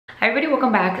Hi everybody,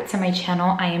 welcome back to my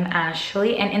channel. I am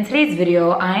Ashley, and in today's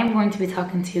video I am going to be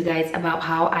talking to you guys about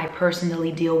how I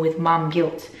personally deal with mom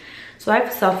guilt. So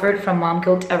I've suffered from mom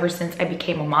guilt ever since I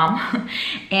became a mom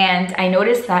and I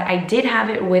noticed that I did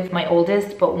have it with my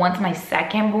oldest, but once my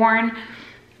second born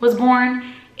was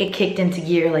born, it kicked into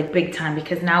gear like big time,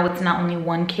 because now it's not only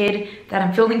one kid that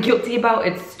I'm feeling guilty about,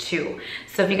 it's two.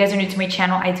 So if you guys are new to my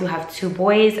channel, I do have two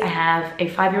boys. I have a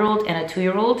 5-year-old and a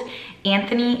 2-year-old.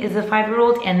 Anthony is the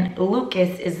 5-year-old and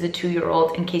Lucas is the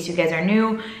 2-year-old, in case you guys are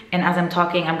new. And as I'm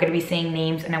talking, I'm gonna be saying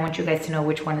names and I want you guys to know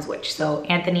which one is which. So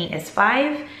Anthony is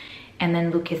 5 and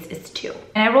then Lucas is 2.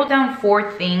 And I wrote down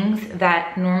 4 things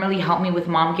that normally help me with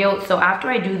mom guilt. So after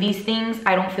I do these things,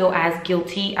 I don't feel as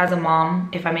guilty as a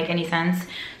mom, if I make any sense.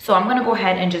 So I'm gonna go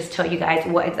ahead and just tell you guys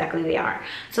what exactly they are.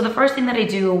 So the first thing that I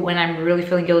do when I'm really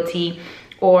feeling guilty,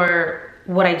 or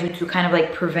what I do to kind of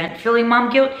like prevent feeling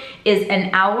mom guilt, is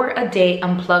an hour a day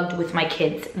unplugged with my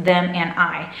kids, them and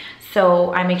I.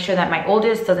 So I make sure that my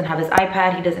oldest doesn't have his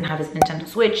iPad, he doesn't have his Nintendo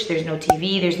Switch, there's no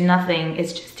TV, there's nothing.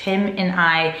 It's just him and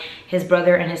I, his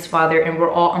brother and his father, and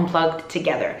we're all unplugged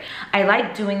together. I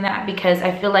like doing that because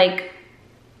I feel like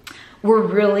we're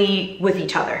really with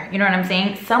each other, you know what I'm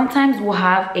saying? Sometimes we'll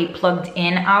have a plugged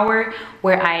in hour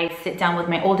where I sit down with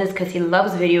my oldest because he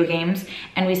loves video games,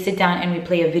 and we sit down and we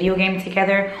play a video game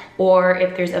together. Or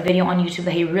if there's a video on YouTube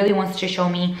that he really wants to show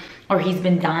me, or he's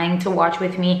been dying to watch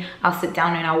with me, I'll sit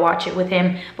down and I'll watch it with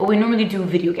him. But we normally do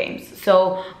video games.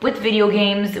 So with video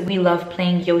games, we love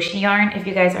playing Yoshi Yarn. If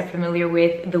you guys are familiar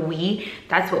with the Wii,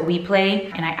 that's what we play.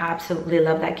 And I absolutely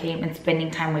love that game and spending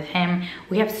time with him.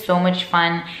 We have so much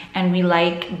fun, and we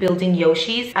like building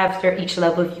Yoshis. After each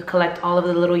level, if you collect all of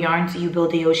the little yarns, you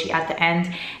build a Yoshi at the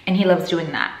end, and he loves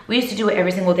doing that. We used to do it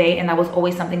every single day, and that was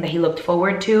always something that he looked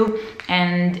forward to.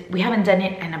 And we haven't done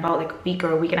it in about like a week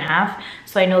or a week and a half.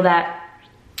 So I know that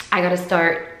I gotta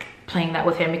start playing that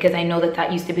with him, because I know that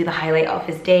that used to be the highlight of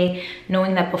his day,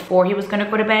 knowing that before he was gonna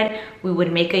go to bed, we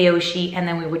would make a Yoshi and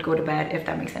then we would go to bed, if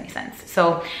that makes any sense.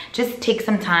 So just take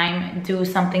some time, do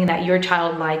something that your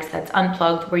child likes that's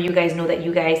unplugged, where you guys know that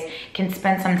you guys can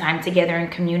spend some time together and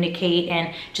communicate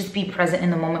and just be present in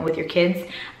the moment with your kids.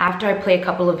 After I play a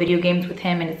couple of video games with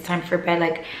him and it's time for bed,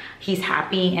 like, he's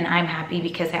happy and I'm happy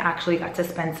because I actually got to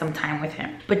spend some time with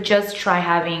him. But just try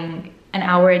having an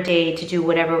hour a day to do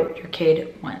whatever your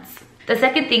kid wants. The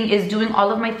second thing is doing all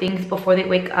of my things before they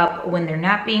wake up, when they're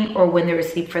napping or when they're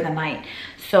asleep for the night.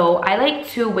 So I like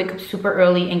to wake up super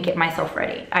early and get myself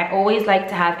ready. I always like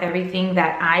to have everything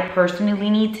that I personally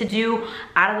need to do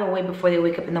out of the way before they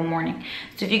wake up in the morning.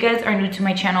 So if you guys are new to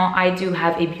my channel, I do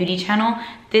have a beauty channel.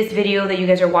 This video that you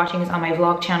guys are watching is on my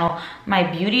vlog channel. My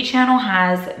beauty channel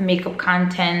has makeup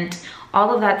content,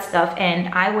 all of that stuff,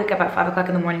 and I wake up at 5 o'clock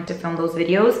in the morning to film those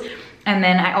videos. And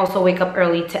then I also wake up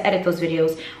early to edit those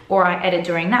videos, or I edit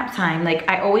during nap time. Like,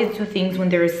 I always do things when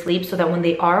they're asleep so that when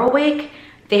they are awake,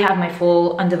 they have my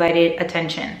full undivided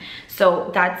attention.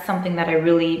 So that's something that I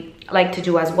really like to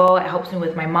do as well. It helps me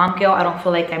with my mom guilt. I don't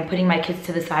feel like I'm putting my kids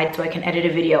to the side so I can edit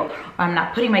a video, or I'm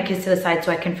not putting my kids to the side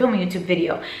so I can film a YouTube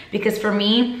video. Because for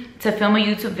me, to film a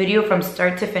YouTube video from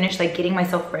start to finish, like getting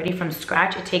myself ready from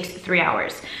scratch, it takes 3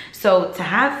 hours. So to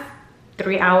have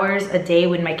 3 hours a day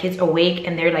when my kids are awake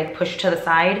and they're like pushed to the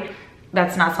side,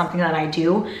 that's not something that I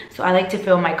do. So I like to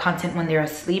film my content when they're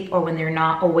asleep or when they're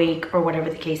not awake, or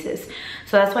whatever the case is.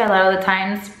 So that's why a lot of the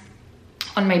times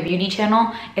on my beauty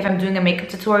channel, if I'm doing a makeup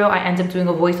tutorial, I end up doing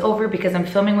a voiceover, because I'm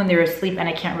filming when they're asleep and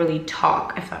I can't really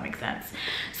talk, if that makes sense.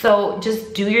 So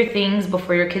just do your things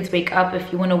before your kids wake up.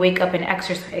 If you want to wake up and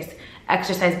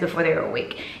exercise before they're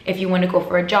awake. If you want to go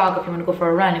for a jog, if you want to go for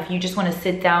a run, if you just want to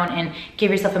sit down and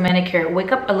give yourself a manicure,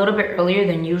 wake up a little bit earlier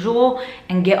than usual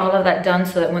and get all of that done,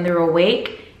 so that when they're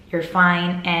awake, you're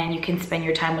fine and you can spend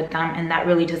your time with them. And that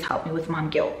really does help me with mom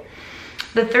guilt.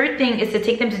 The third thing is to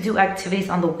take them to do activities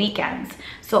on the weekends.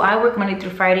 So I work Monday through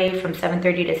Friday from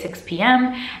 7:30 to 6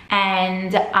 p.m.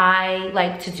 and I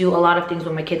like to do a lot of things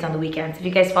with my kids on the weekends. If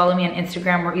you guys follow me on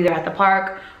Instagram, we're either at the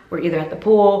park, we're either at the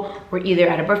pool, we're either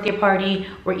at a birthday party,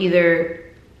 we're either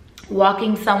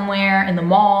walking somewhere in the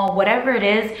mall, whatever it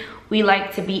is, we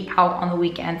like to be out on the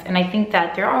weekends. And I think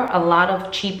that there are a lot of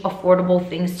cheap, affordable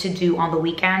things to do on the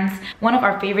weekends. One of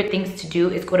our favorite things to do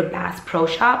is go to Bass Pro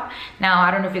Shop. Now,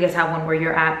 I don't know if you guys have one where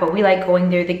you're at, but we like going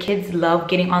there. The kids love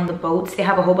getting on the boats. They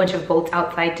have a whole bunch of boats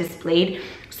outside displayed.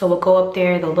 So we'll go up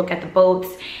there, they'll look at the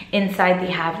boats. Inside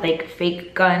they have like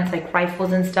fake guns, like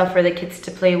rifles and stuff for the kids to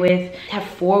play with. They have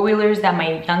four-wheelers that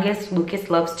my youngest,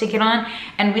 Lucas, loves to get on.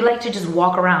 And we like to just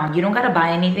walk around. You don't gotta buy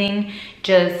anything.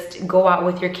 Just go out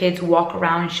with your kids, walk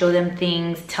around, show them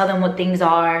things, tell them what things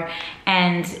are.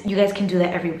 And you guys can do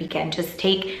that every weekend. Just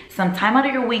take some time out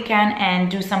of your weekend and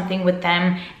do something with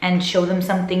them and show them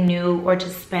something new, or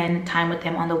just spend time with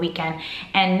them on the weekend.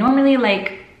 And normally,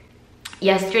 like,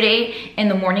 yesterday in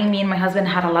the morning, me and my husband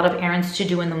had a lot of errands to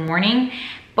do in the morning,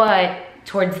 but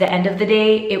towards the end of the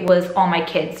day, it was all my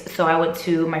kids. So I went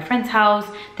to my friend's house,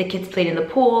 the kids played in the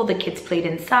pool, the kids played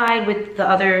inside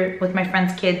with my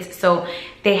friend's kids. So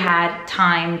they had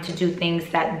time to do things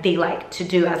that they like to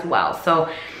do as well. So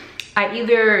I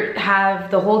either have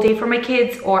the whole day for my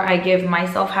kids, or I give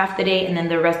myself half the day and then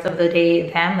the rest of the day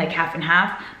them, like half and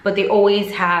half. But they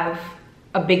always have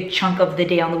a big chunk of the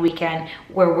day on the weekend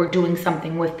where we're doing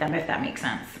something with them, if that makes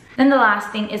sense. Then the last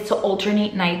thing is to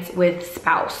alternate nights with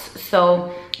spouse.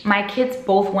 So my kids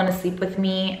both want to sleep with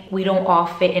me. We don't all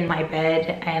fit in my bed,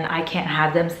 and I can't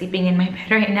have them sleeping in my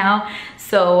bed right now.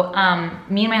 So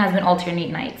me and my husband alternate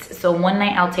nights. So one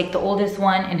night I'll take the oldest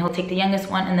one and he'll take the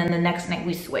youngest one, and then the next night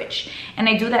we switch. And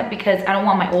I do that because I don't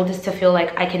want my oldest to feel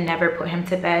like I can never put him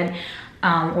to bed.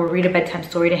 Or read a bedtime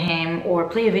story to him, or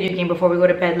play a video game before we go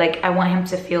to bed. Like, I want him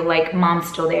to feel like mom's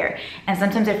still there. And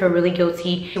sometimes I feel really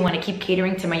guilty to want to keep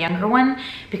catering to my younger one,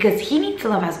 because he needs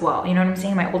love as well. You know what I'm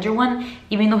saying? My older one,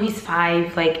 even though he's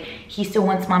 5, like, he still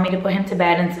wants mommy to put him to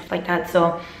bed and stuff like that.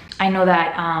 So I know that,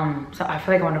 so I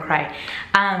feel like I want to cry.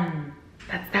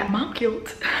 That's that mom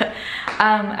guilt.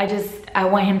 I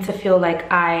want him to feel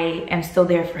like I am still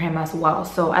there for him as well.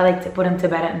 So I like to put him to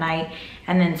bed at night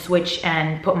and then switch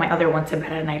and put my other one to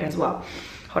bed at night as well.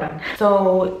 Hold on.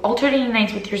 So alternating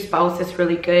nights with your spouse is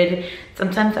really good.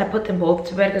 Sometimes I put them both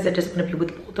to bed because I just want to be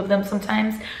with both of them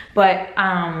sometimes. But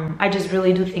I just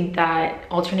really do think that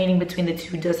alternating between the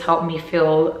two does help me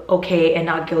feel okay and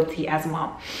not guilty as a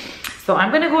mom. So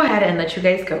I'm gonna go ahead and let you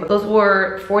guys go. Those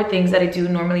were 4 things that I do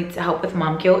normally to help with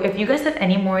mom guilt. If you guys have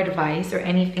any more advice or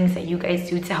any things that you guys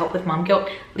do to help with mom guilt,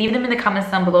 leave them in the comments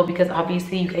down below, because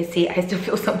obviously you guys see I still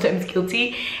feel sometimes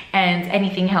guilty, and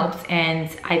anything helps. And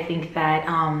I think that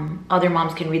other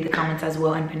moms can read the comments as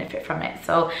well and benefit from it.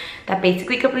 So that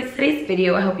basically completes today's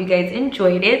video. I hope you guys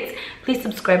enjoyed it. Please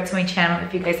subscribe to my channel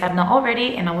if you guys have not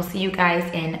already, and I will see you guys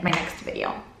in my next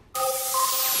video.